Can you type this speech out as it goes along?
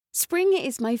Spring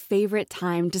is my favorite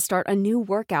time to start a new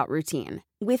workout routine.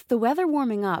 With the weather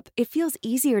warming up, it feels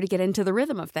easier to get into the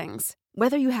rhythm of things.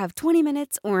 Whether you have 20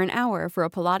 minutes or an hour for a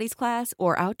Pilates class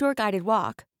or outdoor guided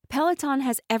walk, Peloton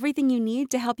has everything you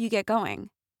need to help you get going.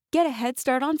 Get a head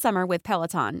start on summer with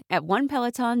Peloton at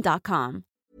onepeloton.com.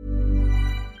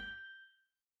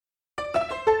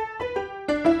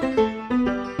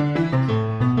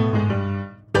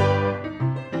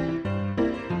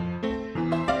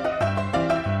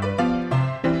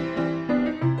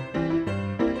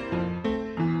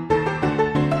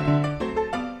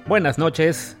 Buenas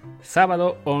noches,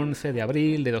 sábado 11 de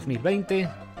abril de 2020,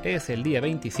 es el día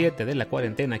 27 de la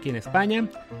cuarentena aquí en España.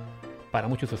 Para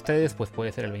muchos de ustedes pues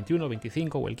puede ser el 21,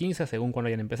 25 o el 15 según cuando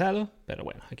hayan empezado, pero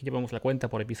bueno, aquí llevamos la cuenta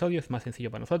por episodio, es más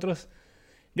sencillo para nosotros.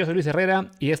 Yo soy Luis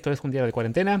Herrera y esto es Un Diario de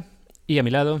Cuarentena, y a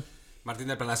mi lado... Martín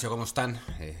del Palacio, ¿cómo están?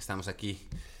 Estamos aquí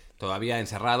todavía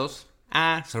encerrados.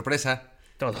 ¡Ah, sorpresa!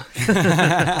 Todo.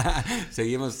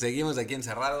 Seguimos aquí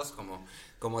encerrados,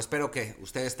 como espero que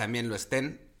ustedes también lo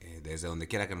estén, desde donde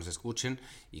quiera que nos escuchen,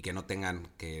 y que no tengan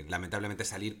que lamentablemente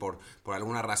salir por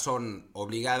alguna razón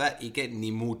obligada, y que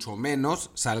ni mucho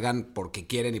menos salgan porque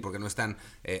quieren y porque no están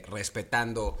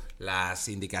respetando las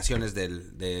indicaciones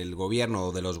del gobierno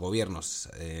o de los gobiernos.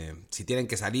 Si tienen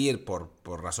que salir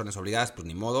por razones obligadas, pues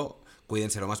ni modo,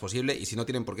 cuídense lo más posible, y si no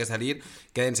tienen por qué salir,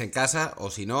 quédense en casa,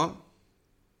 o si no,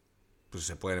 pues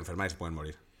se pueden enfermar y se pueden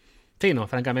morir. Sí, no,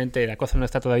 francamente la cosa no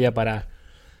está todavía para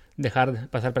dejar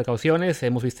pasar precauciones.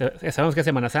 Sabemos que es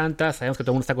Semana Santa, sabemos que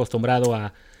todo el mundo está acostumbrado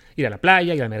a ir a la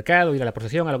playa, ir al mercado, ir a la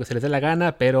procesión, a lo que se les dé la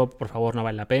gana, pero por favor no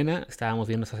vale la pena. Estábamos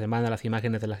viendo esta semana las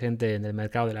imágenes de la gente en el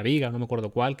mercado de la Viga, no me acuerdo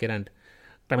cuál, que eran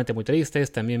realmente muy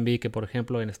tristes. También vi que, por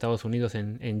ejemplo, en Estados Unidos,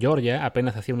 en Georgia,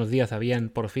 apenas hace unos días habían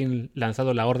por fin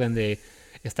lanzado la orden de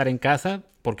estar en casa,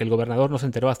 porque el gobernador no se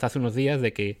enteró hasta hace unos días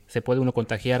de que se puede uno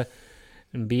contagiar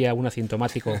vía un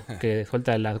asintomático que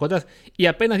suelta las gotas, y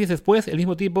apenas días después el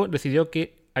mismo tipo decidió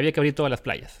que había que abrir todas las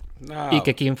playas. No. Y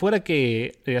que quien fuera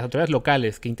que las autoridades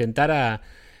locales que intentara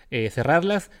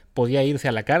cerrarlas podía irse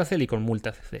a la cárcel y con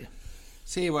multas.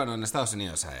 Sí, bueno, en Estados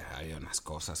Unidos hay unas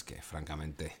cosas que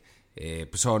francamente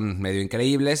son medio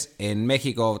increíbles. En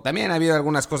México también ha habido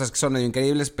algunas cosas que son medio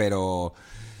increíbles, pero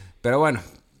bueno,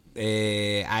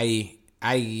 hay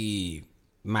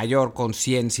mayor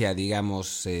conciencia,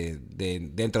 digamos,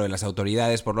 dentro de las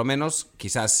autoridades, por lo menos,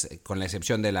 quizás con la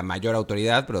excepción de la mayor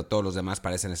autoridad, pero todos los demás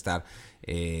parecen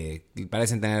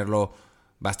tenerlo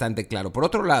bastante claro. Por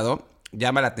otro lado,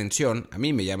 a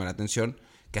mí me llama la atención,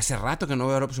 que hace rato que no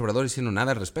veo a López Obrador diciendo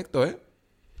nada al respecto, ¿eh?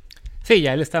 Sí,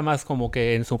 ya él está más como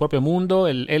que en su propio mundo.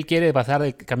 Él quiere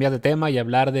cambiar de tema y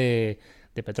hablar de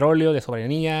petróleo, de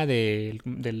soberanía, de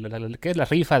 ¿qué es? La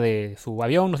rifa de su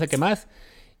avión, no sé qué más.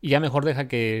 Y ya mejor deja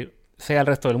que sea el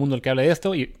resto del mundo el que hable de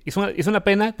esto. Y es una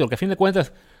pena, porque a fin de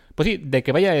cuentas, pues sí, de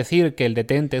que vaya a decir que el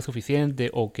detente es suficiente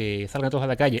o que salgan todos a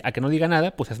la calle a que no diga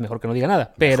nada, pues es mejor que no diga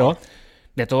nada. Pero,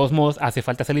 de todos modos, hace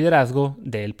falta ese liderazgo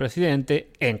del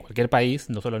presidente en cualquier país,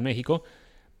 no solo en México,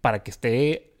 para que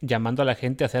esté llamando a la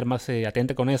gente a ser más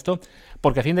atenta con esto,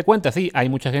 porque a fin de cuentas sí, hay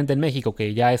mucha gente en México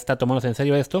que ya está tomándose en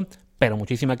serio esto, pero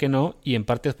muchísima que no, y en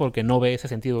parte es porque no ve ese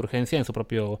sentido de urgencia en su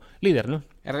propio líder, ¿no?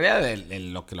 En realidad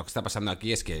lo que está pasando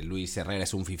aquí es que Luis Herrera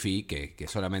es un fifí que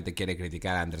solamente quiere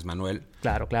criticar a Andrés Manuel.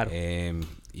 Claro.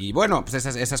 Y bueno, pues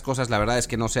esas cosas la verdad es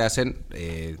que no se hacen.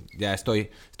 Ya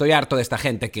estoy harto de esta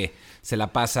gente que se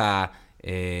la pasa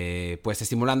pues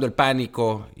estimulando el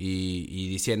pánico y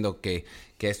diciendo que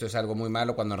esto es algo muy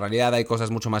malo, cuando en realidad hay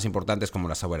cosas mucho más importantes como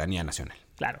la soberanía nacional.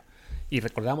 Claro. Y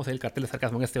recordamos el cartel de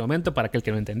sarcasmo en este momento para aquel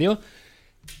que no entendió.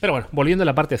 Pero bueno, volviendo a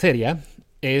la parte seria,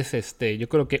 yo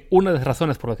creo que una de las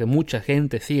razones por las que mucha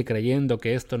gente sigue creyendo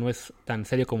que esto no es tan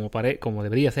serio como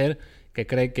debería ser, que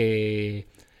cree que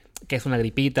es una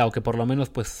gripita o que por lo menos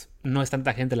pues no es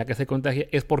tanta gente la que se contagia,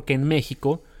 es porque en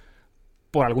México,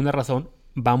 por alguna razón,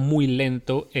 va muy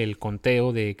lento el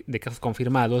conteo de casos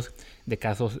confirmados, de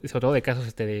casos, sobre todo de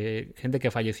casos de gente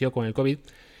que falleció con el COVID.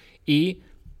 Y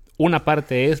una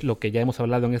parte es lo que ya hemos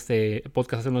hablado en este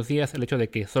podcast hace unos días, el hecho de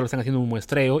que solo están haciendo un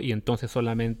muestreo y entonces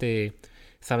solamente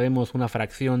sabemos una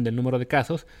fracción del número de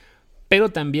casos. Pero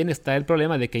también está el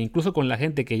problema de que incluso con la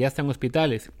gente que ya está en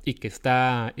hospitales y que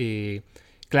está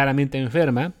claramente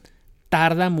enferma,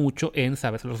 tarda mucho en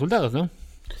saberse los resultados, ¿no?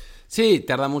 Sí,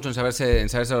 tarda mucho en saberse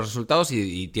los resultados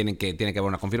y tiene que haber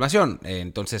una confirmación.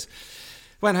 Entonces,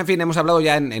 bueno, en fin, hemos hablado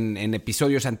ya en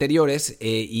episodios anteriores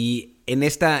y en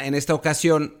esta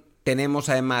ocasión tenemos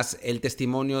además el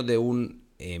testimonio de un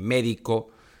médico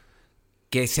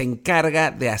que se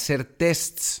encarga de hacer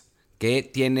tests que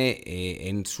tiene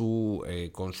en su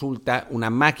consulta una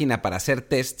máquina para hacer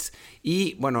tests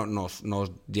y bueno, nos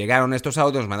llegaron estos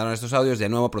audios, nos mandaron estos audios. De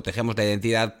nuevo, protegemos la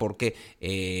identidad porque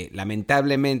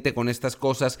lamentablemente con estas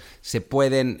cosas se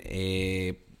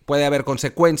puede haber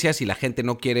consecuencias y la gente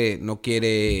no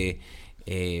quiere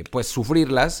pues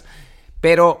sufrirlas,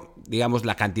 pero digamos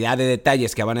la cantidad de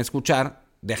detalles que van a escuchar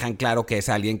dejan claro que es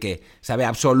alguien que sabe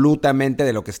absolutamente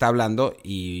de lo que está hablando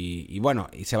y bueno,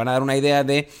 y se van a dar una idea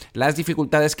de las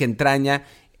dificultades que entraña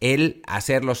el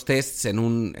hacer los tests en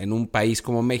un país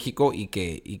como México y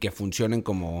que funcionen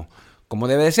como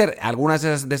debe de ser. Algunas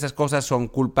de esas cosas son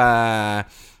culpa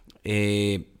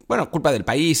del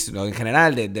país, ¿no? En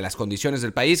general, de las condiciones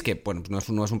del país, que bueno,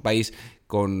 no es un país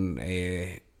con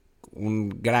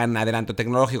un gran adelanto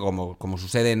tecnológico como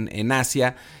sucede en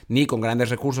Asia, ni con grandes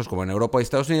recursos como en Europa y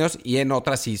Estados Unidos, y en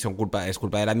otras sí es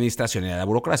culpa de la administración y de la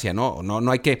burocracia, ¿no?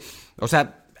 No hay que, o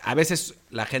sea, a veces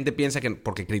la gente piensa que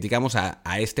porque criticamos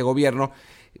a este gobierno,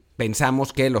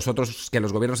 pensamos que los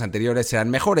gobiernos anteriores eran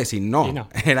mejores y no.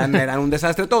 Eran un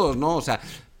desastre todos, ¿no? O sea,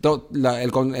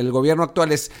 el gobierno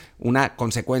actual es una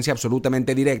consecuencia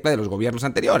absolutamente directa de los gobiernos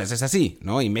anteriores, es así,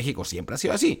 ¿no? Y México siempre ha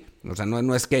sido así. O sea,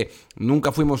 no es que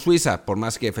nunca fuimos Suiza, por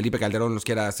más que Felipe Calderón nos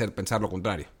quiera hacer pensar lo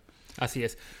contrario. Así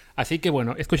es. Así que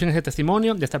bueno, escuchen ese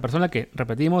testimonio de esta persona que,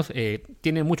 repetimos,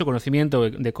 tiene mucho conocimiento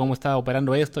de cómo está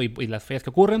operando esto y las fallas que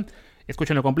ocurren.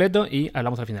 Escúchenlo completo y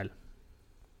hablamos al final.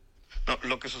 No,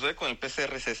 lo que sucede con el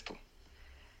PCR es esto.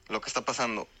 Lo que está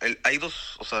pasando. Hay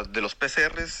dos, o sea, de los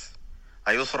PCRs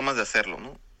hay dos formas de hacerlo,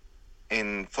 ¿no?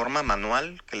 En forma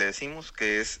manual, que le decimos,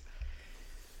 que es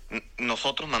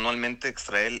nosotros manualmente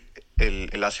extraer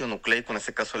el ácido nucleico, en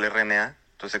este caso el RNA.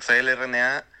 Entonces extrae el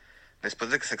RNA.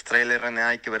 Después de que se extrae el RNA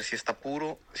hay que ver si está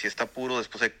puro. Si está puro,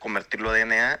 después hay que convertirlo a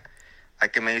DNA. Hay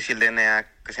que medir si el DNA,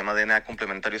 que se llama DNA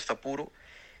complementario, está puro.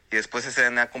 Y después ese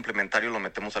DNA complementario lo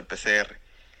metemos al PCR.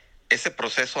 Ese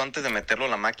proceso antes de meterlo a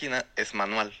la máquina es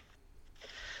manual.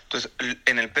 Entonces,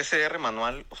 en el PCR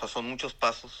manual, o sea, son muchos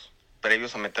pasos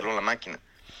previos a meterlo a la máquina.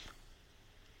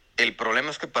 El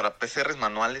problema es que para PCRs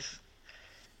manuales,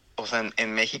 o sea,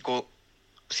 en México,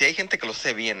 sí hay gente que lo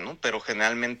hace bien, ¿no? Pero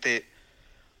generalmente,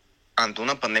 ante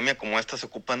una pandemia como esta, se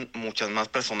ocupan muchas más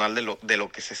personal de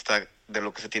lo que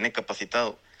se tiene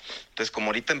capacitado. Entonces, como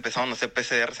ahorita empezaron a hacer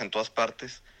PCRs en todas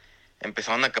partes,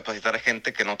 empezaron a capacitar a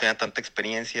gente que no tenía tanta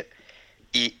experiencia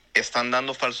y están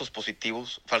dando falsos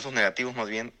negativos más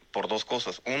bien, por dos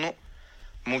cosas. Uno,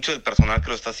 mucho del personal que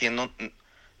lo está haciendo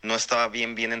no estaba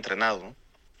bien entrenado, ¿no?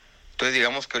 Entonces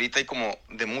digamos que ahorita hay como,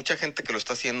 de mucha gente que lo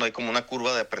está haciendo, hay como una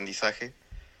curva de aprendizaje,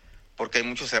 porque hay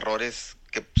muchos errores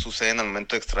que suceden al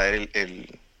momento de extraer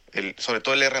sobre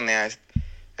todo el RNA.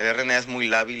 El RNA es muy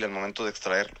lábil al momento de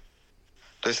extraerlo.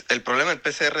 Entonces el problema del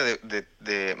PCR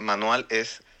de manual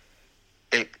es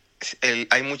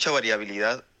hay mucha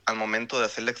variabilidad al momento de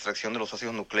hacer la extracción de los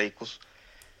ácidos nucleicos.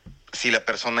 Si la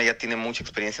persona ya tiene mucha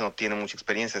experiencia o no tiene mucha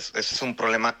experiencia. Ese es un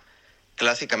problema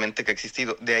clásicamente que ha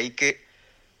existido. De ahí que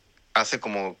hace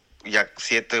como ya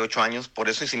 7, 8 años, por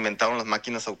eso se inventaron las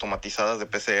máquinas automatizadas de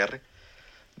PCR,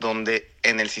 donde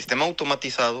en el sistema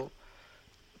automatizado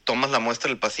tomas la muestra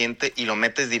del paciente y lo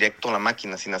metes directo a la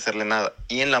máquina sin hacerle nada.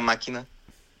 Y en la máquina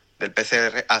del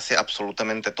PCR hace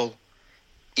absolutamente todo.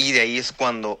 Y de ahí es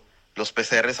cuando los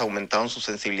PCRs aumentaron sus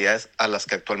sensibilidades a las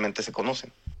que actualmente se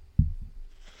conocen.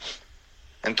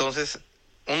 Entonces,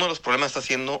 uno de los problemas está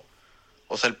siendo,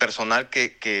 o sea, el personal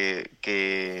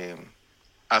que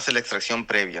hace la extracción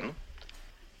previa, ¿no?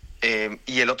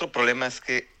 Y el otro problema es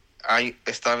que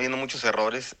está habiendo muchos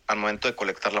errores al momento de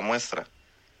colectar la muestra.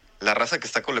 La raza que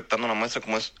está colectando la muestra,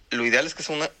 lo ideal es que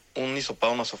sea un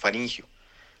hisopado nasofaringio,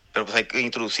 pero pues hay que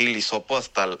introducir el hisopo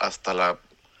hasta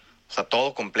o sea,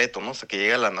 todo completo, ¿no? O sea, que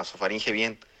llegue a la nasofaringe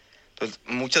bien. Entonces,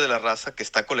 mucha de la raza que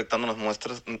está colectando las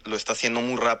muestras lo está haciendo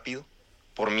muy rápido,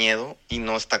 por miedo, y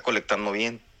no está colectando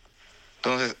bien.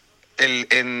 Entonces,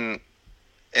 en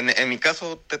mi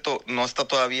caso, Teto, no está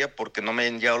todavía porque no me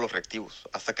han llegado los reactivos.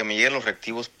 Hasta que me lleguen los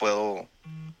reactivos puedo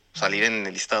salir en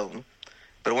el listado, ¿no?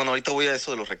 Pero bueno, ahorita voy a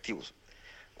eso de los reactivos.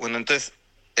 Bueno, entonces,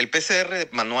 el PCR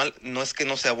manual no es que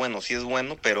no sea bueno, sí es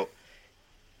bueno, pero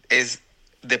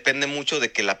depende mucho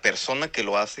de que la persona que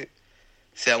lo hace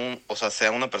sea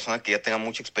una persona que ya tenga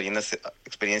mucha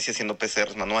experiencia haciendo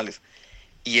PCRs manuales.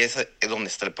 Y ese es donde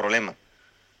está el problema.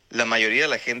 La mayoría de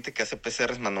la gente que hace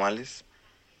PCRs manuales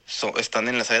están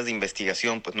en las áreas de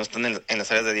investigación, pues no están en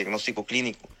las áreas de diagnóstico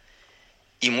clínico.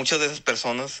 Y muchas de esas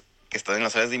personas que están en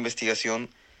las áreas de investigación,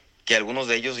 que algunos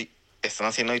de ellos están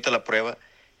haciendo ahorita la prueba,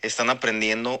 están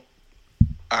aprendiendo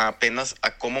apenas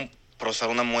a cómo procesar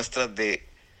una muestra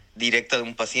directa de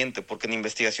un paciente, porque en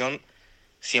investigación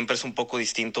siempre es un poco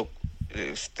distinto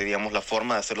digamos, la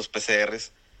forma de hacer los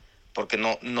PCRs, porque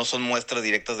no son muestras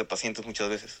directas de pacientes muchas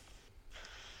veces.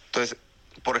 Entonces,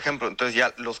 por ejemplo,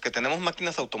 ya los que tenemos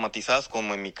máquinas automatizadas,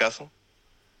 como en mi caso,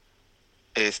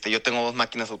 yo tengo 2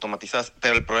 máquinas automatizadas,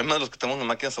 pero el problema de los que tenemos las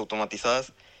máquinas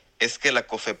automatizadas es que la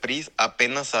COFEPRIS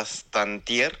apenas hasta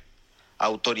antier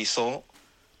autorizó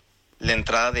la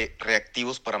entrada de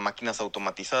reactivos para máquinas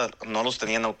automatizadas. No los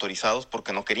tenían autorizados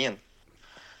porque no querían.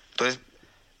 Entonces,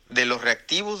 de los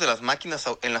reactivos de las máquinas,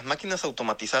 en las máquinas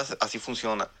automatizadas así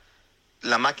funciona.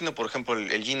 La máquina, por ejemplo,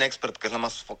 el GeneXpert, que es la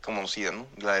más conocida, ¿no?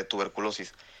 La de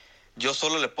tuberculosis. Yo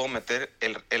solo le puedo meter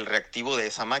el reactivo de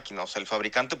esa máquina. O sea, el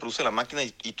fabricante produce la máquina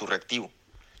y tu reactivo.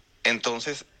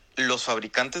 Entonces, los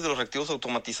fabricantes de los reactivos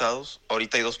automatizados,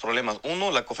 ahorita hay 2 problemas.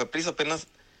 Uno, la COFEPRIS apenas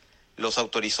los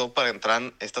autorizó para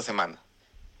entrar esta semana.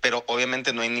 Pero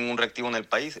obviamente no hay ningún reactivo en el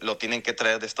país. Lo tienen que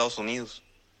traer de Estados Unidos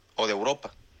o de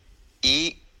Europa.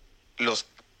 Y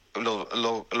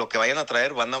lo que vayan a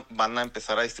traer van a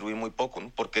empezar a distribuir muy poco,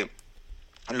 ¿no? Porque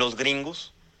los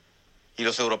gringos y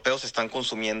los europeos están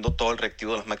consumiendo todo el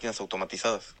reactivo de las máquinas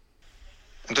automatizadas.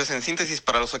 Entonces, en síntesis,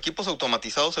 para los equipos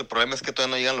automatizados el problema es que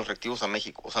todavía no llegan los reactivos a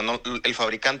México. O sea, el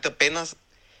fabricante apenas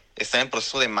está en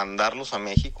proceso de mandarlos a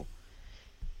México.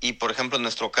 Y, por ejemplo, en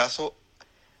nuestro caso,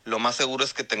 lo más seguro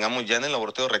es que tengamos ya en el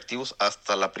laboratorio reactivos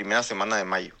hasta la primera semana de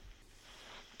mayo.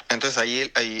 Entonces,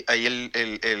 ahí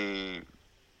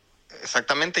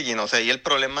exactamente, Gino. O sea, ahí el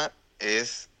problema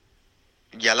es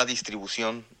ya la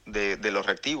distribución de los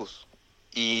reactivos.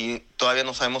 Y todavía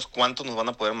no sabemos cuántos nos van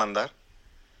a poder mandar,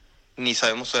 ni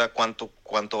sabemos todavía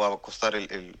cuánto va a costar,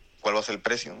 cuál va a ser el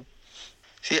precio, ¿no?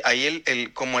 Sí, ahí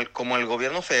como el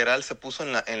gobierno federal se puso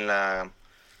en la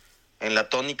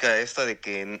tónica esta de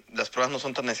que las pruebas no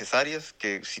son tan necesarias,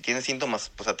 que si tienes síntomas,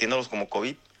 pues atiéndalos como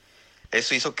COVID.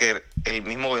 Eso hizo que el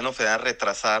mismo gobierno federal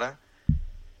retrasara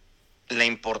la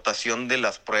importación de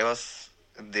las pruebas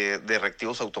de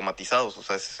reactivos automatizados. O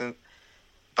sea,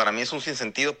 para mí es un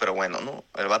sinsentido, pero bueno, ¿no?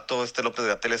 El vato López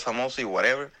Gatell es famoso y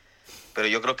whatever, pero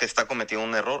yo creo que está cometiendo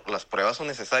un error. Las pruebas son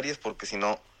necesarias porque si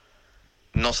no,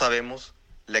 no sabemos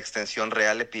la extensión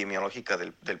real epidemiológica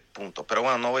del punto. Pero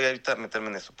bueno, no voy a ahorita meterme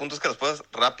en eso. El punto es que las pruebas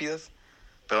rápidas,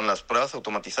 pero las pruebas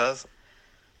automatizadas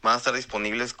van a estar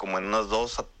disponibles como en unas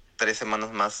 2 a 3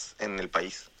 semanas más en el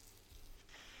país.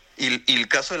 Y el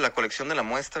caso de la colección de la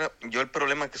muestra, yo el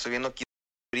problema que estoy viendo aquí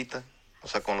ahorita, o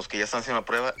sea, con los que ya están haciendo la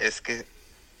prueba, es que,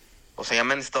 o sea, ya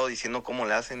me han estado diciendo cómo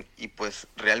le hacen y pues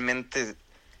realmente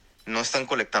no están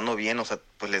colectando bien, o sea,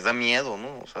 pues les da miedo,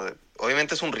 ¿no? O sea,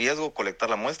 obviamente es un riesgo colectar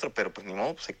la muestra, pero pues ni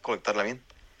modo, pues hay que colectarla bien.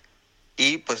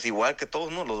 Y pues igual que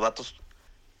todos, ¿no? Los vatos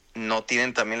no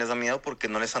tienen, también les da miedo porque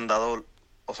no les han dado,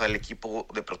 o sea, el equipo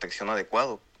de protección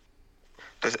adecuado.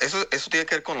 Entonces, eso tiene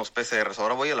que ver con los PCRs.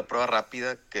 Ahora voy a la prueba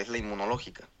rápida, que es la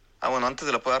inmunológica. Bueno, antes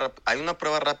de la prueba rápida, hay una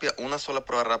prueba rápida, una sola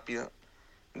prueba rápida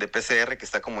de PCR que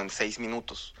está como en 6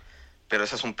 minutos. Pero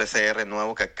ese es un PCR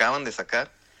nuevo que acaban de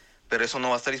sacar, pero eso no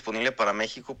va a estar disponible para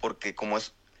México porque como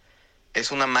es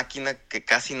una máquina que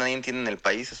casi nadie entiende en el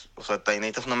país, o sea,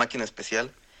 necesitas una máquina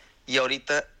especial. Y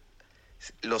ahorita,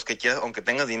 los que quieras, aunque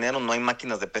tengas dinero, no hay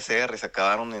máquinas de PCR, se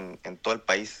acabaron en todo el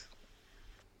país.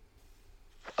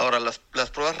 Ahora, las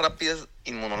pruebas rápidas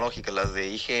inmunológicas, las de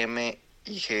IgM,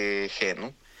 IgG,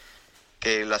 ¿no?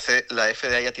 Que la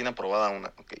FDA ya tiene aprobada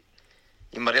una, ¿ok?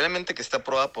 Invariablemente que está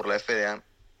aprobada por la FDA,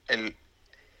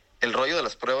 el rollo de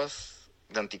las pruebas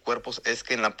de anticuerpos es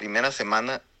que en la primera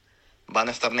semana van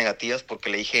a estar negativas porque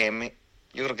la IgM,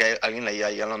 yo creo que alguien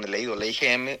ya lo han leído, la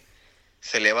IgM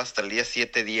se eleva hasta el día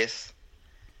 7-10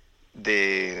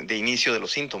 de inicio de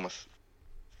los síntomas.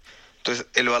 Entonces,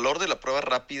 el valor de la prueba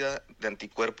rápida de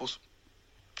anticuerpos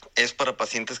es para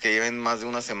pacientes que lleven más de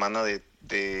una semana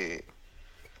de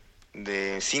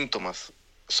síntomas,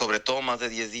 sobre todo más de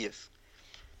 10 días.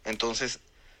 Entonces,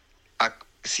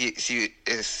 si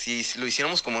lo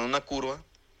hiciéramos como en una curva,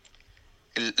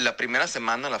 la primera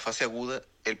semana, la fase aguda,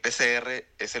 el PCR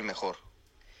es el mejor.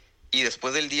 Y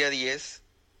después del día 10,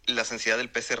 la sensibilidad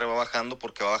del PCR va bajando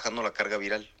porque va bajando la carga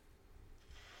viral.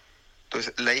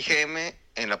 Entonces, la IgM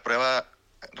en la prueba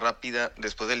rápida,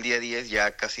 después del día 10,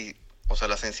 ya casi, o sea,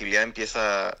 la sensibilidad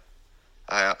empieza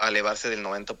a elevarse del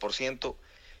 90%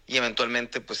 y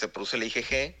eventualmente pues se produce la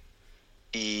IgG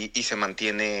y se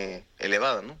mantiene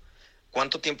elevada, ¿no?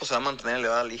 ¿Cuánto tiempo se va a mantener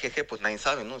elevada la IgG? Pues nadie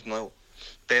sabe, ¿no? Es nuevo.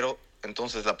 Pero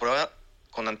entonces la prueba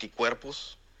con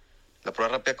anticuerpos, la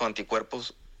prueba rápida con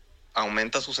anticuerpos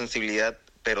aumenta su sensibilidad,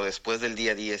 pero después del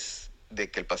día 10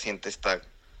 de que el paciente está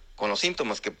con los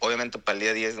síntomas, que obviamente para el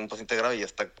día 10 de un paciente grave ya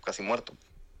está casi muerto.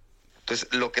 Entonces,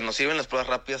 lo que nos sirven las pruebas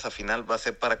rápidas al final va a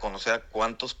ser para conocer a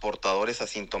cuántos portadores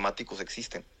asintomáticos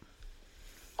existen.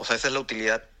 O sea, esa es la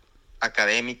utilidad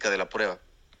académica de la prueba.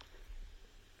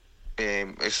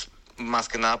 Es más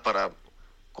que nada para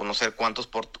conocer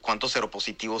cuántos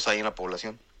seropositivos hay en la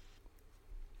población.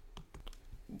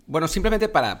 Bueno, simplemente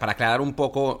para aclarar un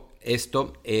poco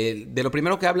esto, de lo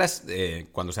primero que hablas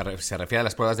cuando se refiere a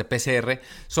las pruebas de PCR,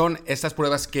 son estas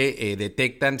pruebas que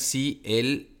detectan si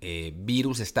el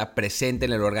virus está presente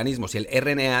en el organismo, si el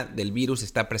RNA del virus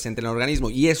está presente en el organismo.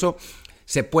 Y eso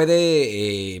se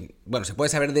puede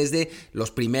saber desde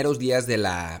los primeros días de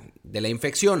la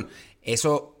infección.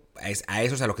 A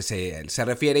eso es a lo que se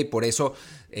refiere, y por eso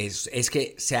es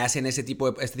que se hacen este tipo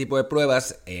de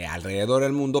pruebas alrededor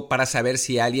del mundo para saber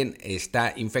si alguien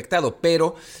está infectado.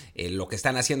 Pero lo que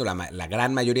están haciendo la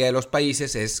gran mayoría de los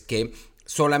países es que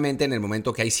solamente en el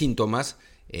momento que hay síntomas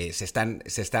se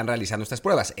están realizando estas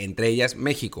pruebas, entre ellas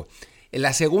México.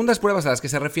 Las segundas pruebas a las que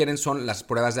se refieren son las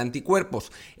pruebas de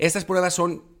anticuerpos. Estas pruebas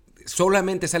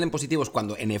solamente salen positivos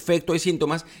cuando en efecto hay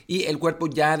síntomas y el cuerpo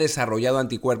ya ha desarrollado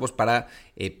anticuerpos para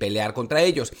pelear contra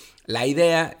ellos. La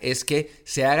idea es que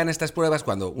se hagan estas pruebas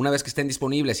una vez que estén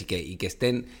disponibles y que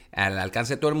estén al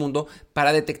alcance de todo el mundo,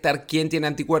 para detectar quién tiene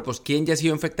anticuerpos, quién ya ha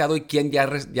sido infectado y quién ya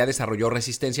desarrolló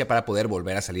resistencia para poder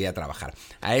volver a salir a trabajar.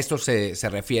 A esto se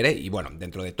refiere, y bueno,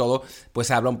 dentro de todo, pues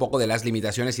habla un poco de las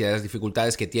limitaciones y de las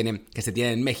dificultades que se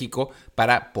tienen en México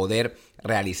para poder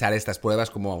realizar estas pruebas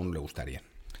como aún le gustaría.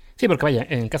 Sí, porque vaya,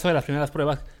 en el caso de las primeras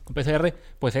pruebas con PCR,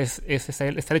 pues es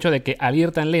el hecho de que al ir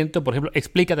tan lento, por ejemplo,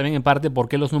 explica también en parte por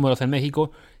qué los números en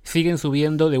México siguen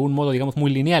subiendo de un modo, digamos,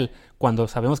 muy lineal, cuando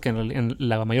sabemos que en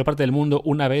la mayor parte del mundo,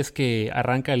 una vez que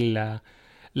arranca la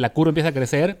curva empieza a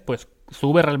crecer, pues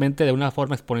sube realmente de una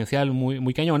forma exponencial muy,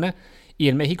 muy cañona, y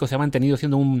en México se ha mantenido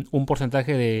siendo un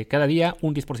porcentaje de cada día,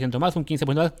 un 10% más, un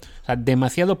 15% más, o sea,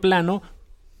 demasiado plano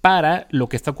para lo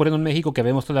que está ocurriendo en México, que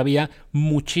vemos todavía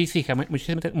muchísima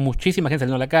gente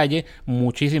saliendo a la calle,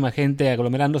 muchísima gente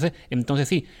aglomerándose. Entonces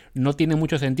sí, no tiene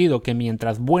mucho sentido que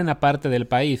mientras buena parte del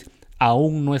país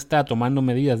aún no está tomando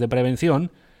medidas de prevención,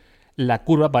 la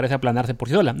curva parece aplanarse por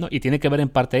sí sola, ¿no? Y tiene que ver en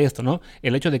parte esto, ¿no?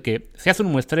 El hecho de que se hace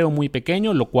un muestreo muy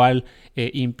pequeño, lo cual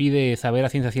impide saber a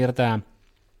ciencia cierta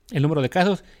el número de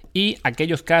casos, y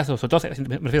aquellos casos, sobre todo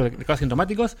me refiero de casos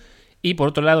sintomáticos. Y por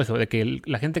otro lado, eso de que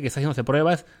la gente que está haciéndose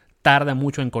pruebas tarda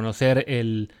mucho en conocer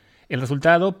el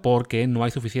resultado porque no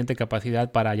hay suficiente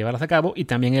capacidad para llevarlas a cabo. Y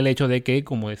también el hecho de que,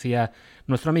 como decía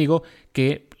nuestro amigo,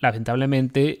 que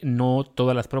lamentablemente no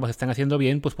todas las pruebas se están haciendo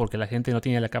bien, pues porque la gente no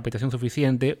tiene la capacitación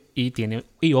suficiente y tiene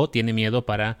miedo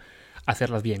para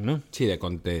hacerlas bien, ¿no? Sí, de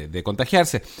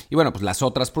contagiarse. Y bueno, pues las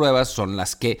otras pruebas son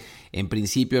las que en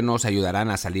principio nos ayudarán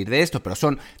a salir de esto, pero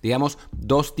son, digamos,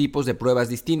 dos tipos de pruebas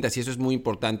distintas, y eso es muy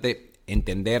importante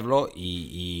entenderlo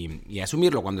y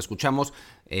asumirlo. Cuando escuchamos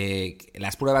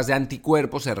las pruebas de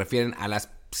anticuerpos, se refieren a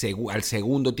al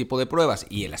segundo tipo de pruebas,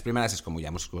 y en las primeras, es como ya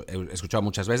hemos escuchado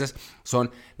muchas veces,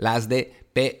 son las de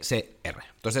PCR.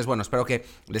 Entonces, bueno, espero que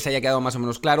les haya quedado más o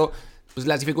menos claro pues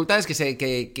las dificultades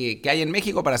que hay en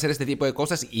México para hacer este tipo de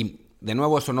cosas. Y de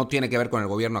nuevo, eso no tiene que ver con el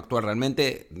gobierno actual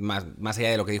realmente, más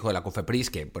allá de lo que dijo de la COFEPRIS,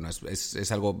 que bueno,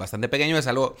 es algo bastante pequeño, es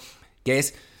algo que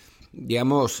es,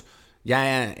 digamos,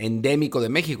 ya endémico de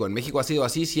México. En México ha sido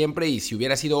así siempre, y si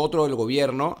hubiera sido otro el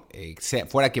gobierno,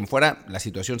 fuera quien fuera, la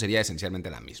situación sería esencialmente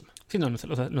la misma. Sí, no,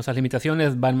 nuestras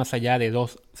limitaciones van más allá de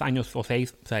 2 años o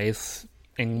 6, o sea,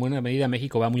 en buena medida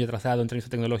México va muy atrasado en términos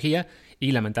de tecnología,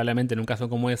 y lamentablemente en un caso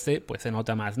como este pues se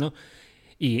nota más, ¿no?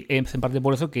 Y es en parte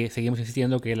por eso que seguimos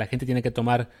insistiendo que la gente tiene que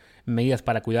tomar medidas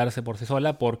para cuidarse por sí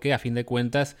sola, porque a fin de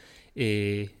cuentas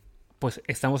pues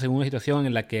estamos en una situación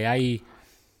en la que hay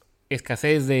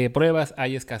escasez de pruebas,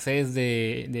 hay escasez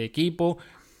de equipo.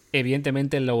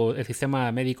 Evidentemente el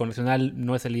sistema médico nacional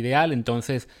no es el ideal,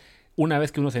 entonces una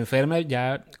vez que uno se enferma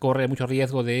ya corre mucho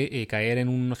riesgo de caer en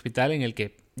un hospital en el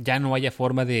que ya no haya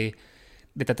forma de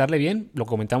tratarle bien. Lo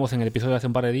comentamos en el episodio de hace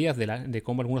un par de días de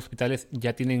cómo algunos hospitales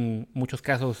ya tienen muchos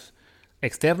casos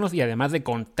externos y además de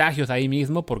contagios ahí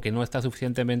mismo porque no está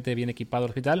suficientemente bien equipado el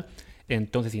hospital.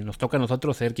 Entonces, sí, nos toca a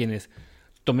nosotros ser quienes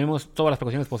tomemos todas las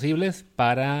precauciones posibles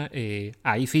para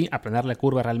ahí sí aplanar la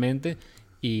curva realmente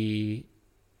y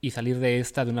salir de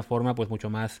esta de una forma pues mucho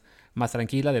más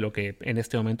tranquila de lo que en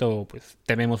este momento pues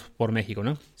tememos por México,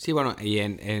 ¿no? Sí, bueno, y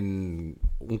en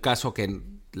un caso que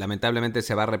lamentablemente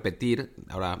se va a repetir,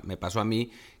 ahora me pasó a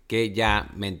mí, que ya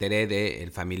me enteré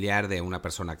del familiar de una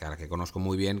persona a la que conozco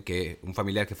muy bien, que un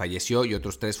familiar que falleció y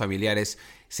otros 3 familiares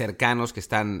cercanos que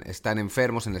están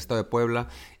enfermos en el estado de Puebla.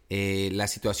 La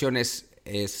situación es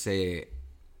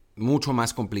mucho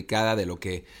más complicada de lo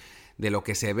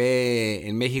que se ve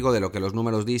en México, de lo que los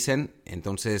números dicen.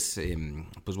 Entonces,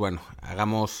 pues bueno,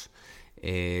 hagamos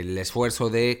el esfuerzo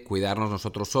de cuidarnos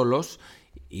nosotros solos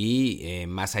y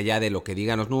más allá de lo que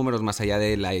digan los números, más allá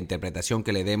de la interpretación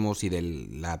que le demos y de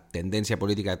la tendencia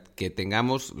política que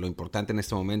tengamos, lo importante en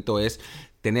este momento es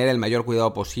tener el mayor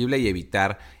cuidado posible y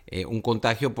evitar un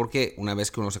contagio, porque una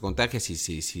vez que uno se contagia,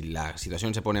 si la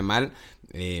situación se pone mal,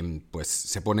 pues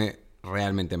se pone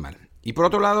realmente mal. Y por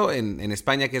otro lado, en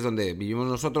España, que es donde vivimos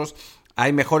nosotros,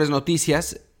 hay mejores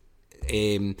noticias.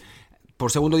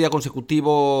 Por segundo día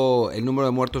consecutivo, el número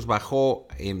de muertos bajó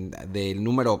del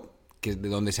número de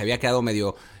donde se había quedado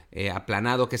medio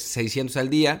aplanado, que es 600 al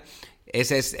día.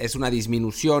 Esa es una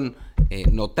disminución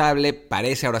notable.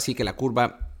 Parece ahora sí que la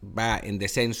curva va en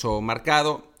descenso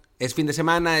marcado. Es fin de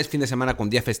semana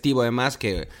con día festivo además,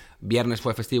 que viernes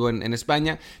fue festivo en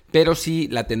España, pero sí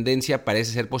la tendencia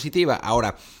parece ser positiva.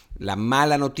 Ahora, la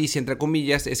mala noticia, entre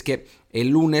comillas, es que el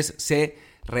lunes se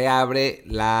reabre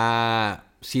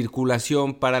la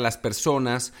circulación para las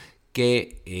personas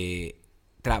que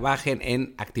trabajen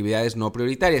en actividades no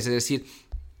prioritarias. Es decir,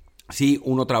 si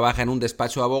uno trabaja en un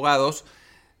despacho de abogados,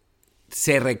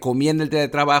 se recomienda el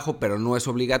teletrabajo, pero no es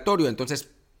obligatorio.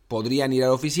 Entonces podrían ir a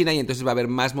la oficina y entonces va a haber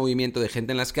más movimiento de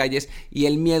gente en las calles, y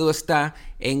el miedo está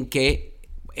en que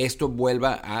esto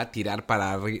vuelva a tirar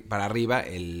para arriba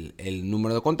el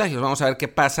número de contagios. Vamos a ver qué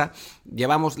pasa. La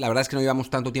verdad es que no llevamos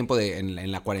tanto tiempo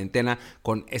en la cuarentena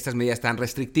con estas medidas tan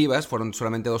restrictivas, fueron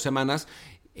solamente 2 semanas,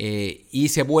 y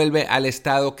se vuelve al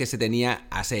estado que se tenía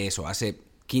hace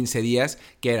 15 días,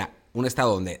 que era un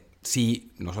estado donde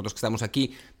sí, nosotros que estamos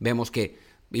aquí vemos que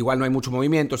igual no hay mucho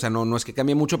movimiento, o sea, no es que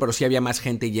cambie mucho, pero sí había más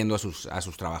gente yendo a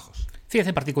sus trabajos. Sí, es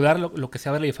en particular lo que se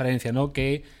va a ver la diferencia, ¿no?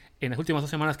 Que en las últimas 2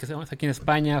 semanas que estamos aquí en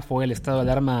España fue el estado de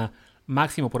alarma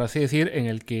máximo, por así decir, en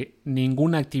el que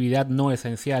ninguna actividad no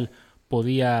esencial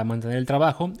podía mantener el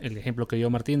trabajo, el ejemplo que dio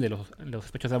Martín de los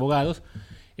despachos de abogados.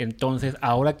 Entonces,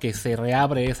 ahora que se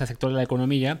reabre ese sector de la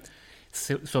economía,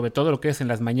 sobre todo lo que es en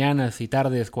las mañanas y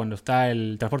tardes, cuando está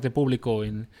el transporte público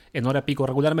en hora pico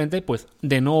regularmente, pues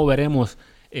de nuevo veremos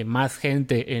más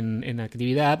gente en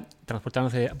actividad,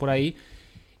 transportándose por ahí.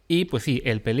 Y pues sí,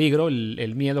 el peligro,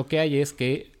 el miedo que hay es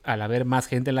que al haber más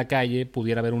gente en la calle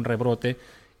pudiera haber un rebrote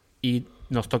y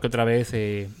nos toque otra vez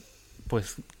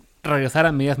pues regresar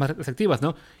a medidas más restrictivas,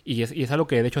 ¿no? Y es algo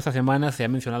que de hecho esta semana se ha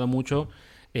mencionado mucho,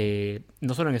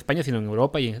 no solo en España sino en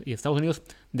Europa y Estados Unidos,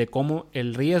 de cómo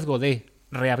el riesgo de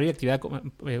reabrir actividad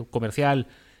comercial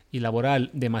y laboral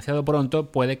demasiado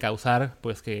pronto puede causar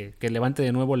pues que levante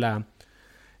de nuevo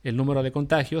el número de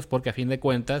contagios, porque a fin de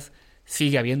cuentas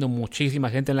sigue habiendo muchísima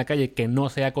gente en la calle que no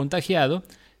se ha contagiado,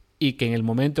 y que en el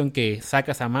momento en que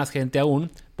sacas a más gente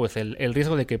aún, pues el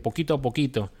riesgo de que poquito a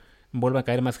poquito vuelva a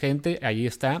caer más gente, allí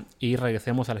está, y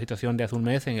regresemos a la situación de hace un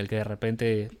mes en el que de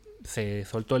repente se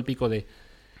soltó el pico de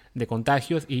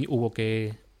contagios y hubo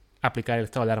que aplicar el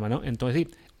estado de alarma, ¿no? Entonces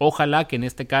sí, ojalá que en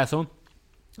este caso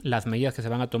las medidas que se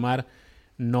van a tomar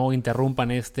no interrumpan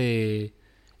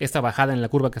esta bajada en la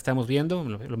curva que estamos viendo.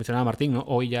 Lo mencionaba Martín, ¿no?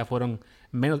 Hoy ya fueron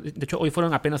menos, de hecho hoy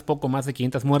fueron apenas poco más de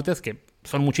 500 muertes, que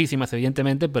son muchísimas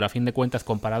evidentemente, pero a fin de cuentas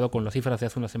comparado con las cifras de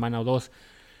hace una semana o 2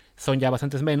 son ya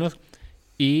bastantes menos,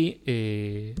 y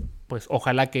pues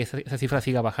ojalá que esa cifra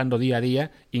siga bajando día a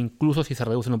día, incluso si se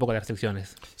reducen un poco las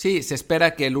restricciones. Sí, se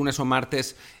espera que el lunes o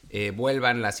martes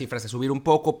vuelvan las cifras a subir un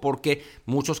poco, porque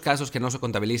muchos casos que no se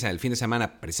contabilizan el fin de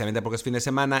semana, precisamente porque es fin de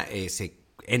semana, se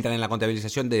entran en la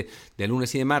contabilización de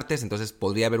lunes y de martes, entonces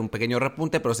podría haber un pequeño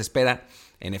repunte, pero se espera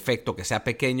en efecto que sea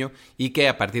pequeño y que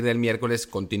a partir del miércoles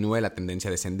continúe la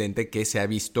tendencia descendente que se ha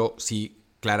visto, sí,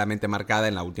 claramente marcada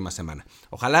en la última semana.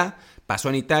 Ojalá. Pasó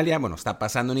en Italia, bueno, está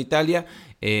pasando en Italia,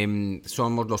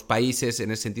 somos los países en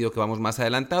ese sentido que vamos más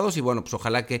adelantados, y bueno, pues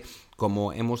ojalá que,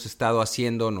 como hemos estado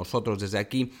haciendo nosotros desde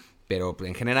aquí, pero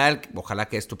en general, ojalá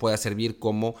que esto pueda servir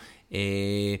como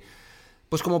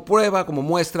pues como prueba, como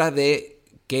muestra de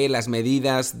que las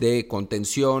medidas de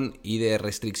contención y de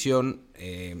restricción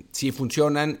sí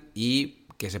funcionan y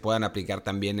que se puedan aplicar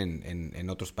también en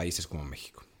otros países como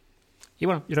México. Y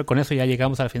bueno, yo creo que con eso ya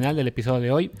llegamos al final del episodio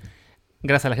de hoy.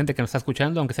 Gracias a la gente que nos está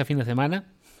escuchando, aunque sea fin de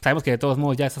semana. Sabemos que de todos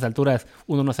modos ya a estas alturas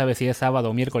uno no sabe si es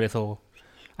sábado, miércoles o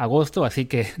agosto, así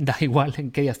que da igual en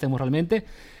qué día estemos realmente.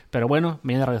 Pero bueno,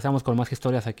 mañana regresamos con más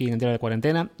historias aquí en el Diario de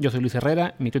Cuarentena. Yo soy Luis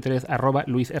Herrera, mi Twitter es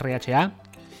 @LuisRHA.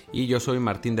 Y yo soy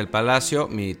Martín del Palacio,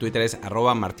 mi Twitter es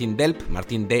 @MartinDelp,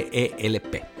 Martín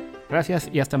DELP.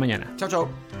 Gracias y hasta mañana. Chao, chao.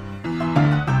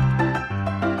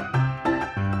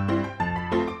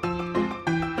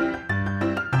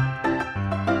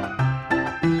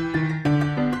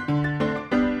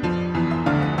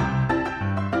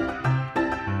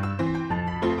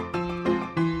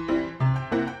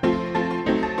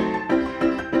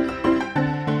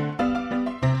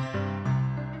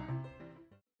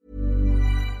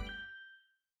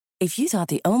 If you thought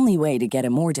the only way to get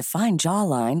a more defined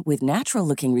jawline with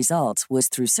natural-looking results was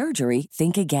through surgery,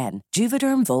 think again.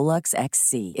 Juvederm Volux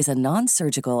XC is a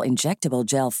non-surgical injectable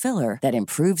gel filler that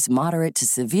improves moderate to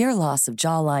severe loss of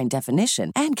jawline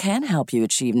definition and can help you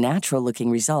achieve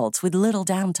natural-looking results with little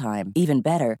downtime. Even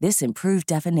better, this improved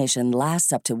definition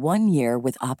lasts up to 1 year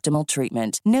with optimal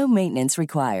treatment. No maintenance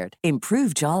required.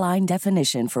 Improve jawline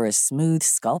definition for a smooth,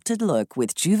 sculpted look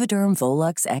with Juvederm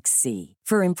Volux XC.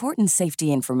 For important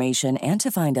safety information and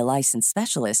to find a licensed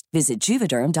specialist, visit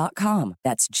Juvederm.com.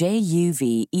 That's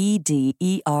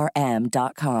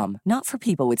JUVEDERM.com. Not for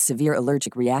people with severe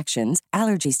allergic reactions,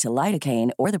 allergies to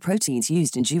lidocaine, or the proteins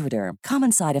used in Juvederm.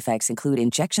 Common side effects include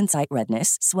injection site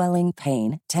redness, swelling,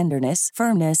 pain, tenderness,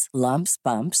 firmness, lumps,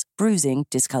 bumps, bruising,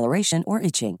 discoloration, or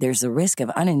itching. There's a risk of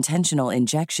unintentional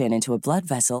injection into a blood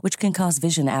vessel, which can cause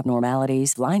vision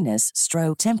abnormalities, blindness,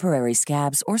 stroke, temporary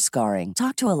scabs, or scarring.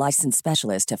 Talk to a licensed specialist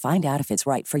to find out if it's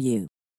right for you.